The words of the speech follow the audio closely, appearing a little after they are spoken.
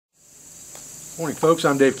Morning folks,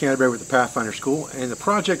 I'm Dave Canterbury with the Pathfinder School, and the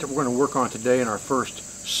project that we're going to work on today in our first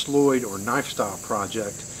Sloyd or knife style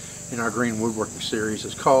project in our green woodworking series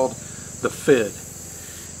is called the FID.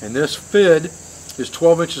 And this FID is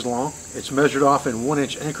 12 inches long. It's measured off in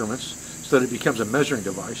 1-inch increments so that it becomes a measuring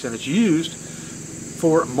device, and it's used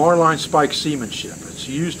for marline spike seamanship. It's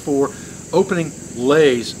used for opening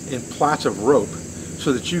lays in plats of rope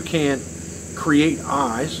so that you can create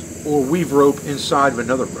eyes or weave rope inside of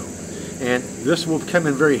another rope. And this will come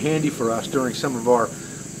in very handy for us during some of our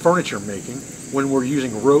furniture making when we're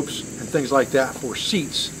using ropes and things like that for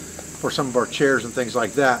seats for some of our chairs and things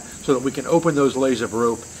like that, so that we can open those lays of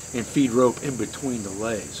rope and feed rope in between the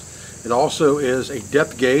lays. It also is a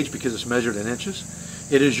depth gauge because it's measured in inches.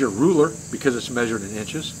 It is your ruler because it's measured in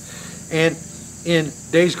inches. And in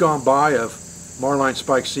days gone by of marline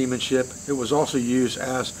spike seamanship, it was also used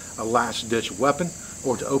as a last ditch weapon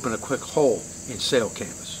or to open a quick hole in sail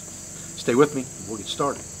canvas. Stay with me, we'll get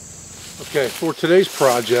started. Okay, for today's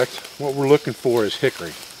project, what we're looking for is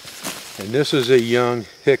hickory. And this is a young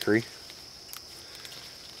hickory.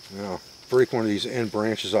 Now, I'll break one of these end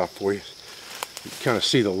branches off for you. You can kind of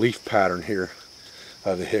see the leaf pattern here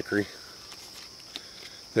of the hickory.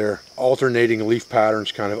 They're alternating leaf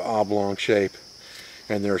patterns, kind of oblong shape.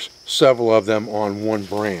 And there's several of them on one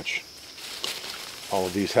branch. All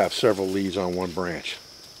of these have several leaves on one branch.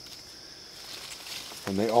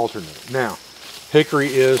 And they alternate. Now, hickory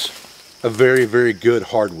is a very, very good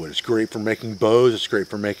hardwood. It's great for making bows. It's great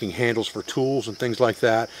for making handles for tools and things like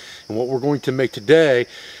that. And what we're going to make today,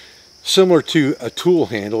 similar to a tool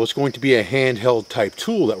handle, it's going to be a handheld type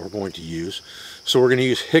tool that we're going to use. So we're going to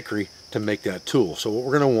use hickory to make that tool. So what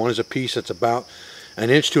we're going to want is a piece that's about 1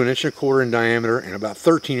 inch to 1.25 inches in diameter and about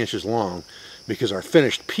 13 inches long, because our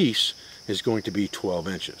finished piece is going to be 12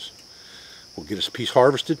 inches. We'll get us a piece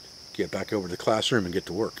harvested, get back over to the classroom and get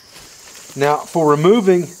to work. Now, for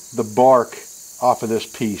removing the bark off of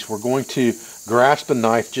this piece, we're going to grasp the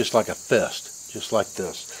knife just like a fist, just like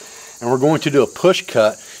this. And we're going to do a push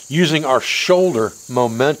cut using our shoulder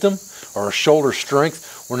momentum or our shoulder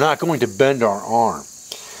strength. We're not going to bend our arm.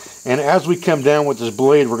 And as we come down with this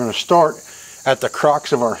blade, we're going to start at the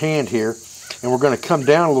crocks of our hand here, and we're going to come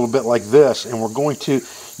down a little bit like this, and we're going to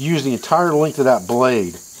use the entire length of that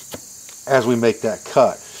blade as we make that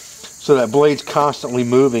cut. So that blade's constantly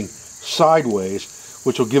moving sideways,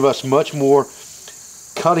 which will give us much more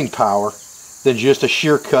cutting power than just a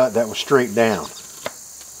shear cut that was straight down.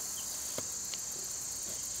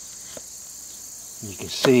 You can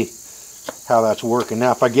see how that's working.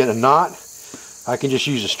 Now if I get a knot, I can just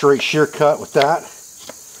use a straight shear cut with that,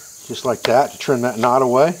 just like that, to trim that knot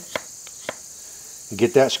away and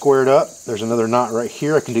get that squared up. There's another knot right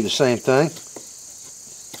here. I can do the same thing.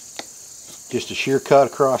 Just a shear cut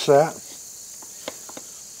across that.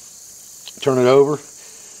 Turn it over,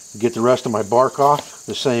 get the rest of my bark off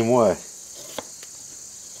the same way.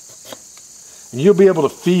 And you'll be able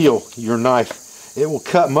to feel your knife. It will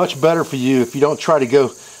cut much better for you if you don't try to go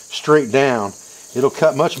straight down. It'll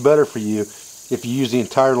cut much better for you if you use the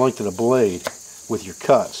entire length of the blade with your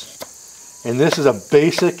cuts. And this is a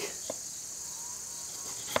basic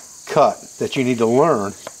cut that you need to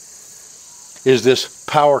learn, is this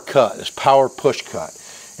power cut, this power push cut.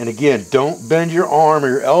 And again, don't bend your arm or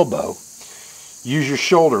your elbow. Use your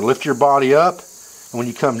shoulder, lift your body up, and when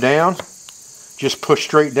you come down, just push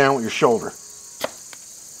straight down with your shoulder.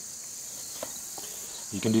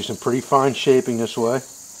 You can do some pretty fine shaping this way.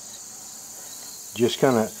 Just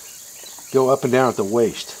kind of go up and down at the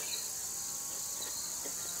waist.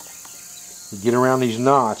 You get around these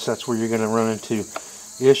knots, that's where you're going to run into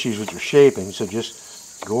issues with your shaping, so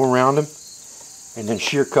just go around them and then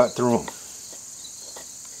shear cut through them.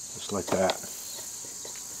 Just like that.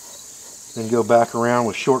 Then go back around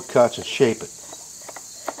with shortcuts and shape it.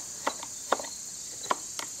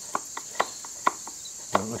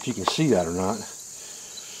 I don't know if you can see that or not,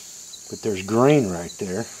 but there's grain right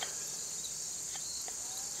there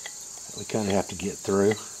that we kind of have to get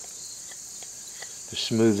through to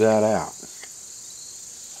smooth that out.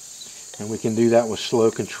 And we can do that with slow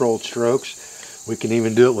controlled strokes. We can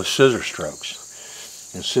even do it with scissor strokes.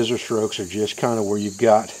 And scissor strokes are just kind of where you've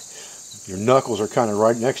got your knuckles are kind of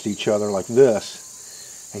right next to each other like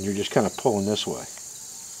this, and you're just kind of pulling this way.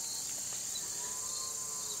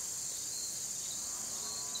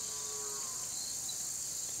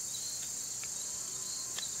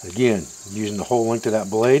 Again, using the whole length of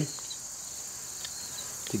that blade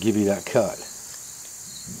to give you that cut.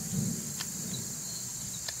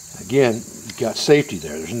 Again, you've got safety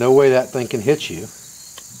there. There's no way that thing can hit you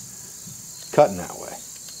cutting that way.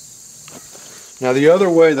 Now the other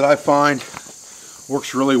way that I find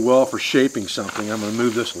works really well for shaping something. I'm going to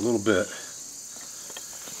move this a little bit.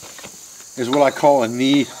 Is what I call a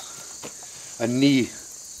knee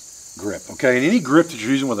grip. Okay, and any grip that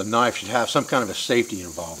you're using with a knife should have some kind of a safety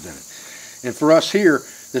involved in it. And for us here,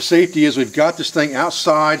 the safety is we've got this thing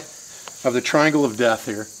outside of the triangle of death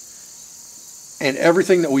here, and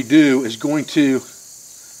everything that we do is going to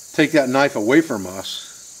take that knife away from us.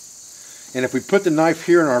 And if we put the knife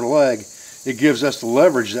here in our leg, it gives us the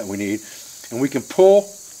leverage that we need, and we can pull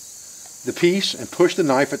the piece and push the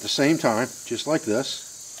knife at the same time, just like this.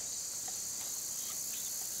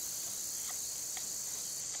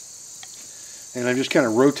 And I'm just kind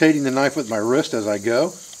of rotating the knife with my wrist as I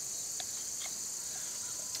go.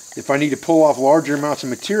 If I need to pull off larger amounts of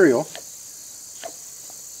material,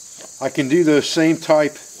 I can do those same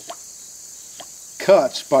type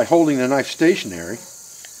cuts by holding the knife stationary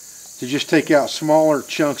to just take out smaller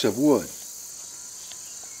chunks of wood,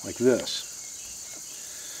 like this.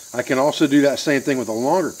 I can also do that same thing with a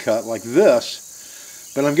longer cut, like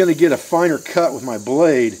this, but I'm going to get a finer cut with my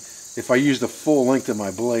blade if I use the full length of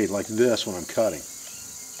my blade, like this, when I'm cutting.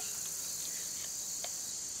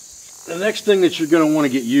 The next thing that you're going to want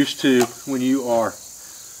to get used to when you are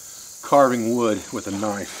carving wood with a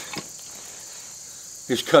knife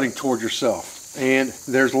is cutting toward yourself. And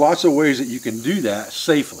there's lots of ways that you can do that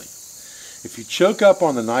safely. If you choke up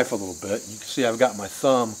on the knife a little bit, you can see I've got my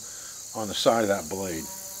thumb on the side of that blade.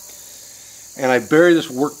 And I bury this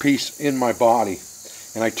workpiece in my body,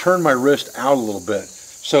 and I turn my wrist out a little bit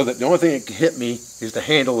so that the only thing that can hit me is the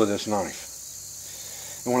handle of this knife.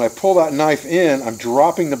 And when I pull that knife in, I'm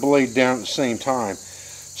dropping the blade down at the same time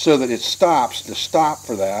so that it stops. The stop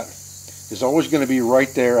for that is always going to be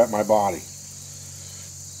right there at my body.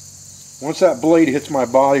 Once that blade hits my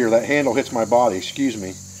body, or that handle hits my body, excuse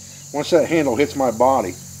me, once that handle hits my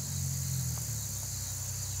body,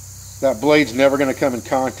 that blade's never going to come in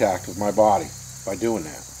contact with my body by doing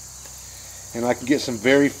that. And I can get some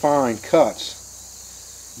very fine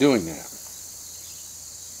cuts doing that.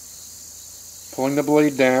 Pulling the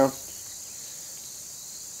blade down.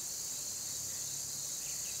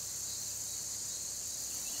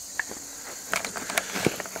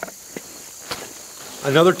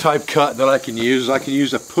 Another type cut that I can use is I can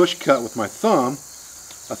use a push cut with my thumb,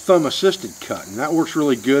 a thumb assisted cut, and that works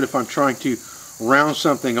really good if I'm trying to round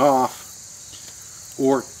something off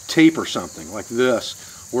or taper something like this,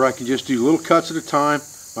 where I can just do little cuts at a time.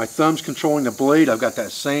 My thumb's controlling the blade. I've got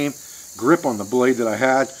that same grip on the blade that I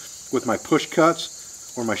had with my push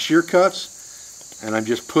cuts or my shear cuts, and I'm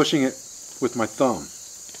just pushing it with my thumb.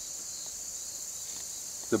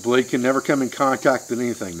 The blade can never come in contact with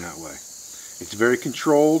anything that way. It's very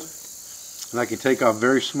controlled, and I can take off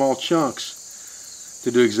very small chunks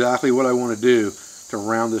to do exactly what I want to do to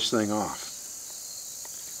round this thing off.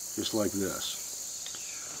 Just like this.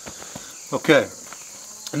 Okay,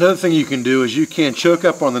 another thing you can do is you can choke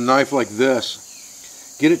up on the knife like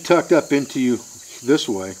this, get it tucked up into you this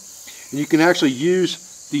way, and you can actually use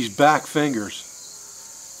these back fingers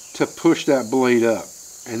to push that blade up,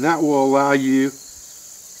 and that will allow you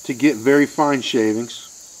to get very fine shavings,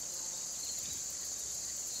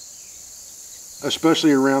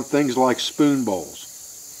 especially around things like spoon bowls.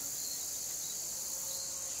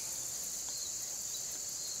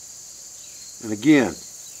 And again,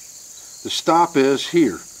 the stop is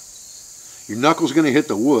here. Your knuckle's going to hit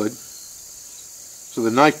the wood, so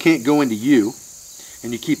the knife can't go into you,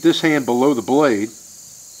 and you keep this hand below the blade,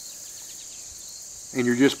 and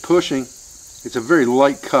you're just pushing. It's a very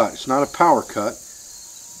light cut. It's not a power cut.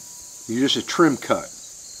 You're just a trim cut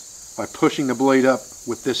by pushing the blade up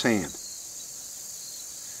with this hand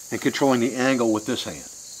and controlling the angle with this hand.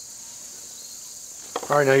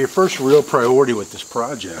 Alright, now your first real priority with this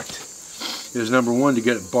project is number one, to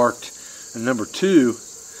get it barked, and number two,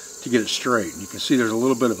 to get it straight. And you can see there's a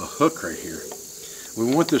little bit of a hook right here.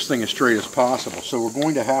 We want this thing as straight as possible, so we're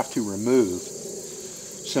going to have to remove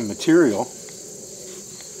some material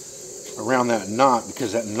around that knot,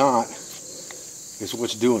 because that knot is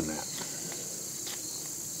what's doing that.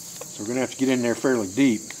 So we're going to have to get in there fairly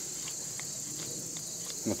deep.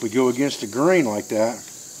 And if we go against the grain like that,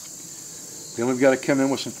 then we've got to come in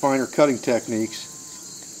with some finer cutting techniques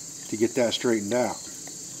to get that straightened out.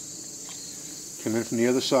 Come in from the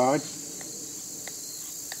other side.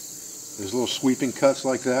 There's little sweeping cuts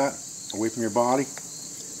like that, away from your body.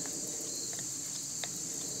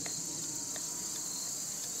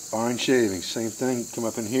 Fine shavings, same thing, come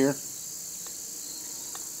up in here,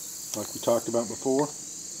 like we talked about before.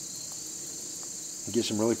 And get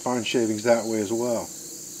some really fine shavings that way as well.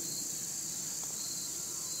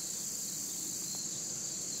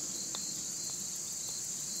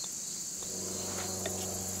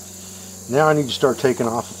 Now I need to start taking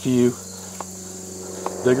off a few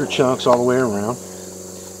bigger chunks all the way around.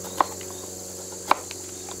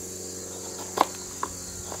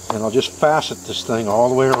 And I'll just facet this thing all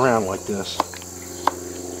the way around like this.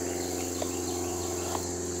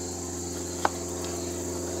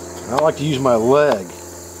 And I like to use my leg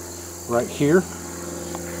right here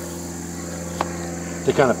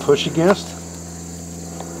to kind of push against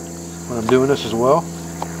when I'm doing this as well.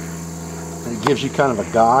 And it gives you kind of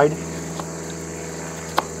a guide.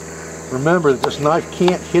 Remember that this knife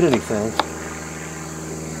can't hit anything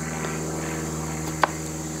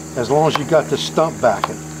as long as you've got this stump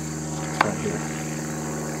backing right here.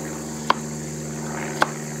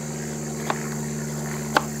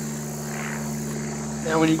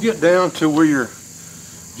 Now when you get down to where you're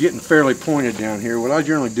getting fairly pointed down here, what I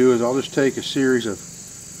generally do is I'll just take a series of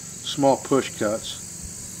small push cuts,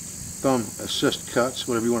 thumb assist cuts,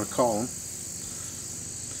 whatever you want to call them.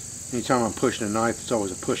 Anytime I'm pushing a knife, it's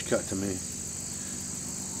always a push cut to me.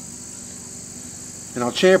 And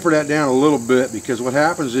I'll chamfer that down a little bit, because what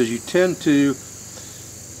happens is you tend to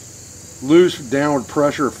lose downward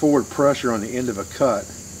pressure or forward pressure on the end of a cut,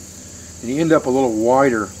 and you end up a little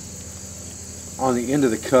wider on the end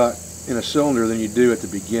of the cut in a cylinder than you do at the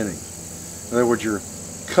beginning. In other words, your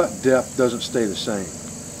cut depth doesn't stay the same.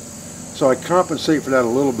 So I compensate for that a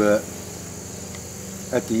little bit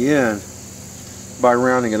at the end by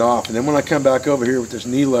rounding it off. And then when I come back over here with this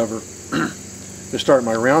knee lever to start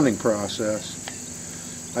my rounding process,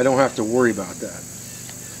 I don't have to worry about that.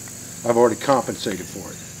 I've already compensated for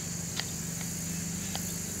it.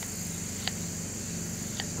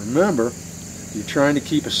 Remember, you're trying to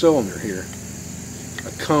keep a cylinder here,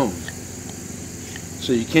 a cone.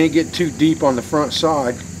 So you can't get too deep on the front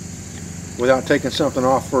side without taking something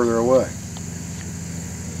off further away.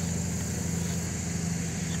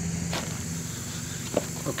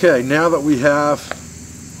 Okay, now that we have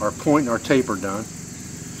our point and our taper done,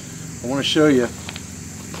 I want to show you.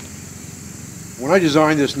 When I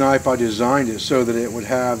designed this knife, I designed it so that it would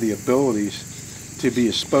have the abilities to be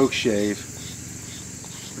a spoke shave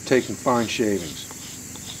for taking fine shavings.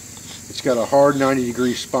 It's got a hard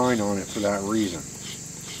 90-degree spine on it for that reason.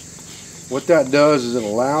 What that does is it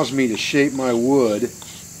allows me to shape my wood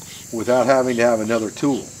without having to have another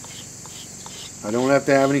tool. I don't have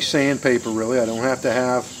to have any sandpaper really. I don't have to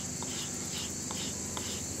have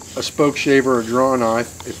a spoke shaver or a draw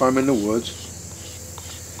knife if I'm in the woods.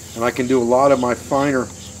 And I can do a lot of my finer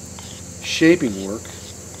shaping work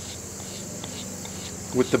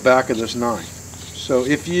with the back of this knife. So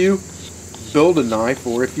if you build a knife,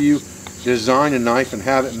 or if you design a knife and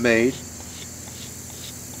have it made,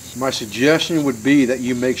 my suggestion would be that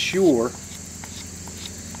you make sure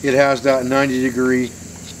it has that 90-degree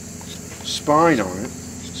spine on it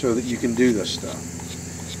so that you can do this stuff.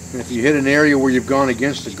 And if you hit an area where you've gone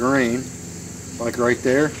against the grain, like right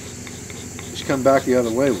there, just come back the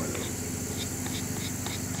other way with it.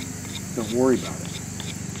 Don't worry about it.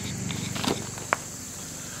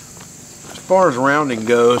 As far as rounding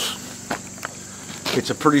goes, it's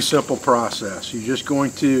a pretty simple process. You're just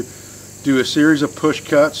going to do a series of push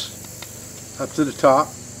cuts up to the top,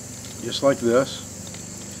 just like this,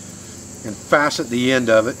 and facet the end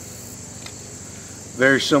of it,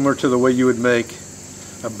 very similar to the way you would make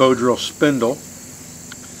a bow drill spindle.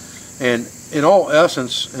 And in all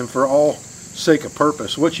essence, and for all sake of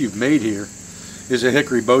purpose, what you've made here is a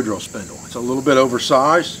hickory bow drill spindle. It's a little bit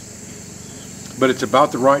oversized, but it's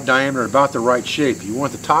about the right diameter, about the right shape. You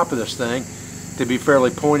want the top of this thing to be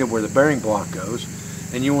fairly pointed where the bearing block goes,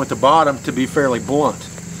 and you want the bottom to be fairly blunt.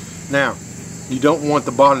 Now, you don't want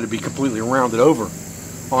the bottom to be completely rounded over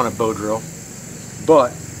on a bow drill,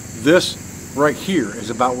 but this right here is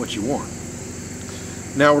about what you want.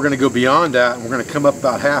 Now we're going to go beyond that, and we're going to come up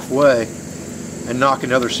about halfway and knock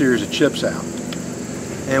another series of chips out.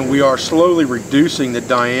 And we are slowly reducing the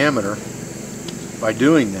diameter by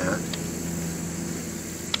doing that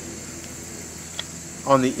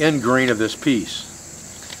on the end grain of this piece.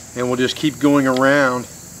 And we'll just keep going around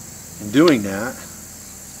and doing that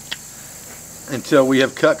until we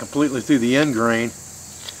have cut completely through the end grain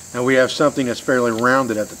and we have something that's fairly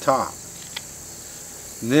rounded at the top.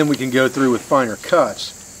 And then we can go through with finer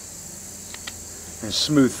cuts and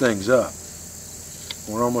smooth things up.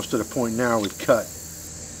 We're almost at a point now we've cut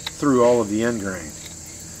through all of the end grain.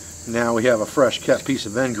 Now we have a fresh cut piece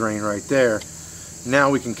of end grain right there. Now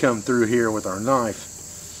we can come through here with our knife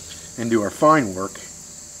and do our fine work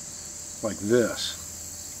like this.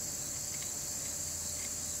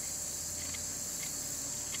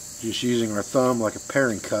 Just using our thumb like a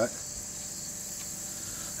paring cut.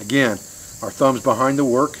 Again, our thumb's behind the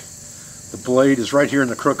work. The blade is right here in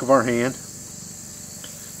the crook of our hand.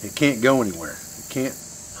 It can't go anywhere. It can't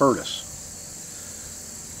hurt us.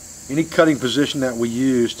 Any cutting position that we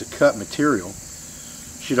use to cut material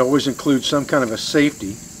should always include some kind of a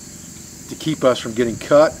safety to keep us from getting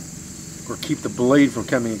cut or keep the blade from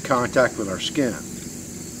coming in contact with our skin.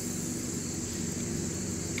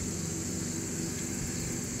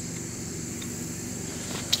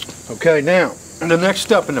 Okay, now the next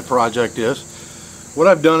step in the project is, what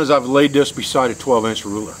I've done is I've laid this beside a 12-inch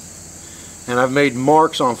ruler. And I've made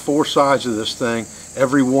marks on 4 sides of this thing,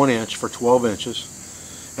 every 1 inch for 12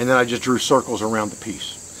 inches. And then I just drew circles around the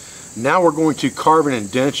piece. Now we're going to carve an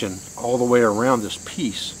indentation all the way around this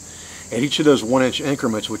piece at each of those 1 inch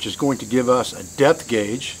increments, which is going to give us a depth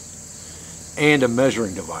gauge and a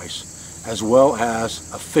measuring device, as well as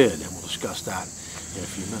a FID, and we'll discuss that in a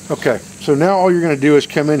few minutes. Okay, so now all you're going to do is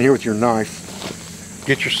come in here with your knife,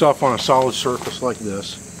 get yourself on a solid surface like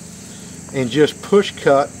this, and just push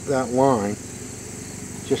cut that line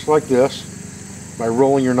just like this by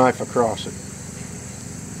rolling your knife across it.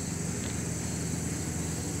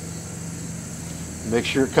 Make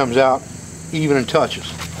sure it comes out even and touches.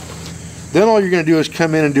 Then all you're going to do is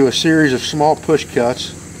come in and do a series of small push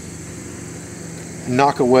cuts and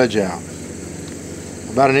knock a wedge out.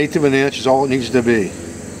 About 1/8 of an inch is all it needs to be.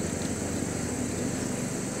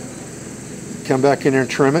 Come back in there and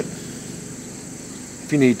trim it if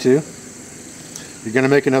you need to. You're going to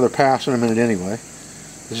make another pass in a minute anyway.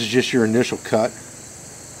 This is just your initial cut.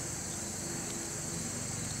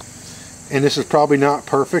 And this is probably not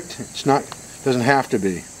perfect. It's not, doesn't have to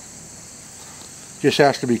be. Just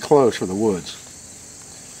has to be close for the woods.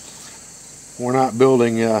 We're not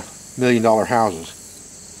building $1 million houses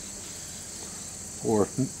or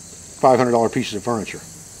 $500 pieces of furniture.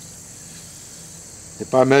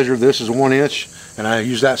 If I measure this as 1 inch and I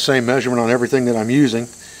use that same measurement on everything that I'm using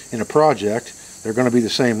in a project, they're going to be the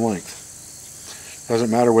same length.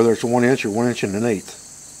 Doesn't matter whether it's 1 inch or 1 inch and 1/8.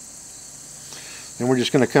 Then we're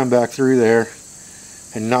just going to come back through there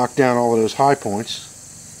and knock down all of those high points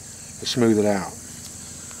to smooth it out.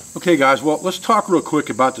 Okay guys, well, let's talk real quick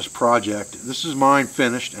about this project. This is mine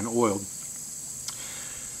finished and oiled.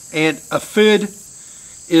 And a FID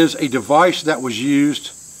is a device that was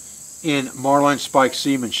used in marline spike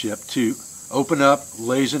seamanship to open up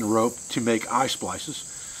lays in rope to make eye splices,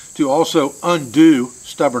 to also undo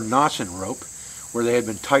stubborn knots in rope where they had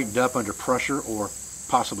been tightened up under pressure or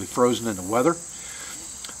possibly frozen in the weather.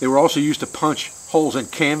 They were also used to punch holes in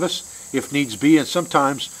canvas if needs be, and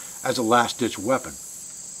sometimes as a last-ditch weapon.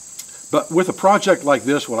 But with a project like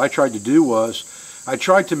this, what I tried to do was I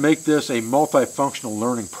tried to make this a multifunctional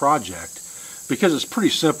learning project, because it's pretty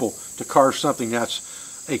simple to carve something that's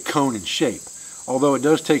a cone in shape. Although it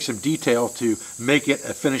does take some detail to make it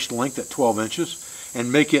a finished length at 12 inches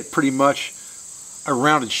and make it pretty much a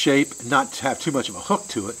rounded shape and not have too much of a hook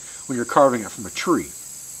to it when you're carving it from a tree.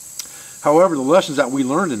 However, the lessons that we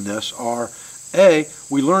learned in this are, A,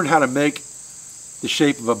 we learned how to make the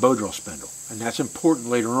shape of a bow drill spindle, and that's important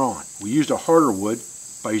later on. We used a harder wood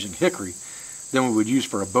by using hickory than we would use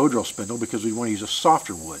for a bow drill spindle, because we want to use a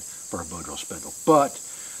softer wood for a bow drill spindle. But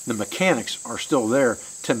the mechanics are still there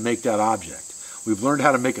to make that object. We've learned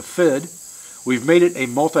how to make a FID. We've made it a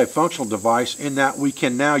multifunctional device in that we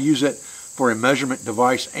can now use it for a measurement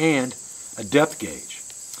device and a depth gauge.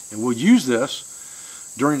 And we'll use this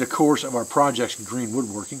during the course of our projects in green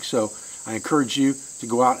woodworking, so I encourage you to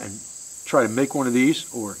go out and try to make one of these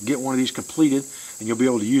or get one of these completed, and you'll be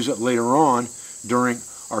able to use it later on during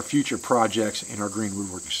our future projects in our green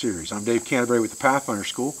woodworking series. I'm Dave Canterbury with the Pathfinder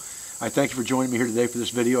School. I thank you for joining me here today for this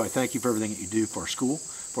video. I thank you for everything that you do for our school,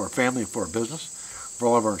 for our family, and for our business, for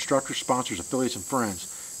all of our instructors, sponsors, affiliates, and friends.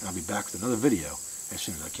 And I'll be back with another video as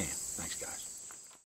soon as I can.